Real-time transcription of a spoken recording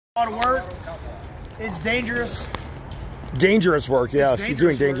A lot of work. It's dangerous. Dangerous work, yeah. She's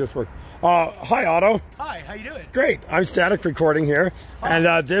doing dangerous work. Hi, Otto. Hi, how you doing? Great. I'm Static recording here. Hi.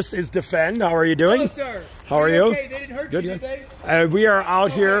 And this is Defend. How are you doing? Hello, sir. How are you? Okay, they didn't hurt you, did they? We are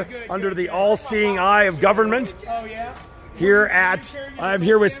out here under the all-seeing eye of government. Oh, yeah? Here I'm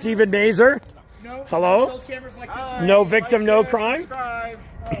here with Stephen Mazer. No. Hello. Like no victim, no crime.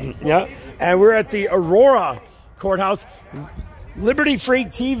 Yeah. And we're at the Aurora Courthouse. Liberty Freak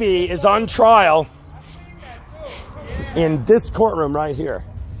TV is on trial in this courtroom right here.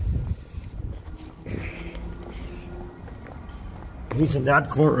 He's in that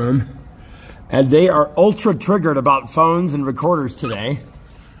courtroom, and they are ultra triggered about phones and recorders today.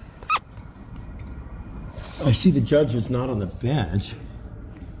 I see the judge is not on the bench.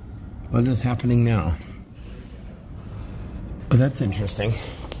 What is happening now? Oh, that's interesting.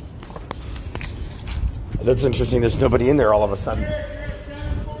 That's interesting. There's nobody in there all of a sudden.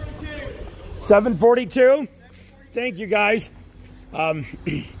 742. Thank you, guys. I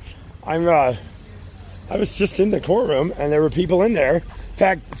was just in the courtroom and there were people in there. In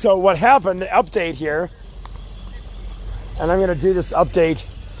fact, so what happened, the update here, and I'm going to do this update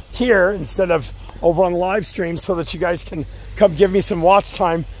here instead of over on the live stream so that you guys can come give me some watch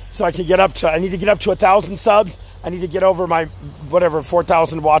time so I can get up to, I need to get up to 1,000 subs. I need to get over my, whatever,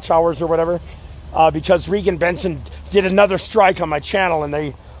 4,000 watch hours or whatever. Because Regan Benson did another strike on my channel and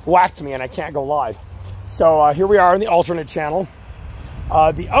they whacked me and I can't go live. So here we are on the alternate channel.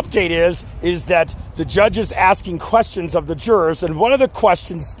 The update is that the judge is asking questions of the jurors, and one of the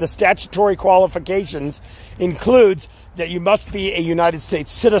questions, the statutory qualifications, includes that you must be a United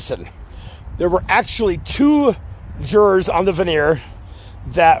States citizen. There were actually 2 jurors on the veneer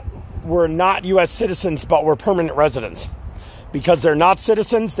that were not U.S. citizens but were permanent residents. Because they're not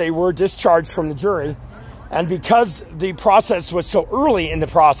citizens, they were discharged from the jury. And because the process was so early in the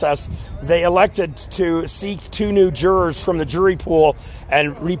process, they elected to seek 2 new jurors from the jury pool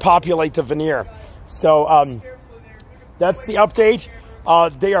and repopulate the veneer. So that's the update.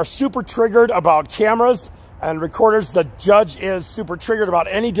 They are super triggered about cameras and recorders. The judge is super triggered about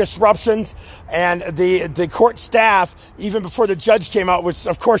any disruptions, and the court staff, even before the judge came out, was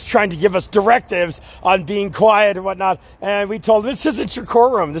of course trying to give us directives on being quiet and whatnot. And we told them, this isn't your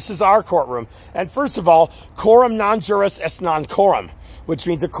courtroom, this is our courtroom. And first of all, coram non juris est non coram, which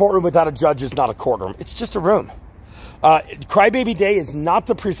means a courtroom without a judge is not a courtroom. It's just a room. Crybaby Day is not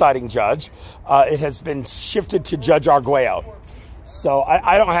the presiding judge. It has been shifted to Judge Arguello. So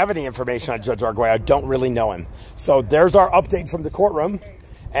I don't have any information on Judge Arguello. I don't really know him. So there's our update from the courtroom.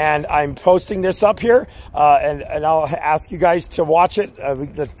 And I'm posting this up here. And I'll ask you guys to watch it.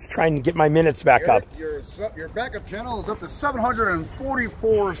 Let's try and get my minutes back up. Your backup channel is up to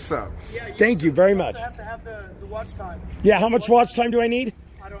 744 subs. Yeah, Thank you very much. You have to have the watch time. Yeah, how much watch time do I need?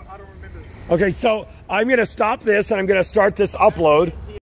 I don't remember. Okay, so I'm going to stop this and I'm going to start this upload.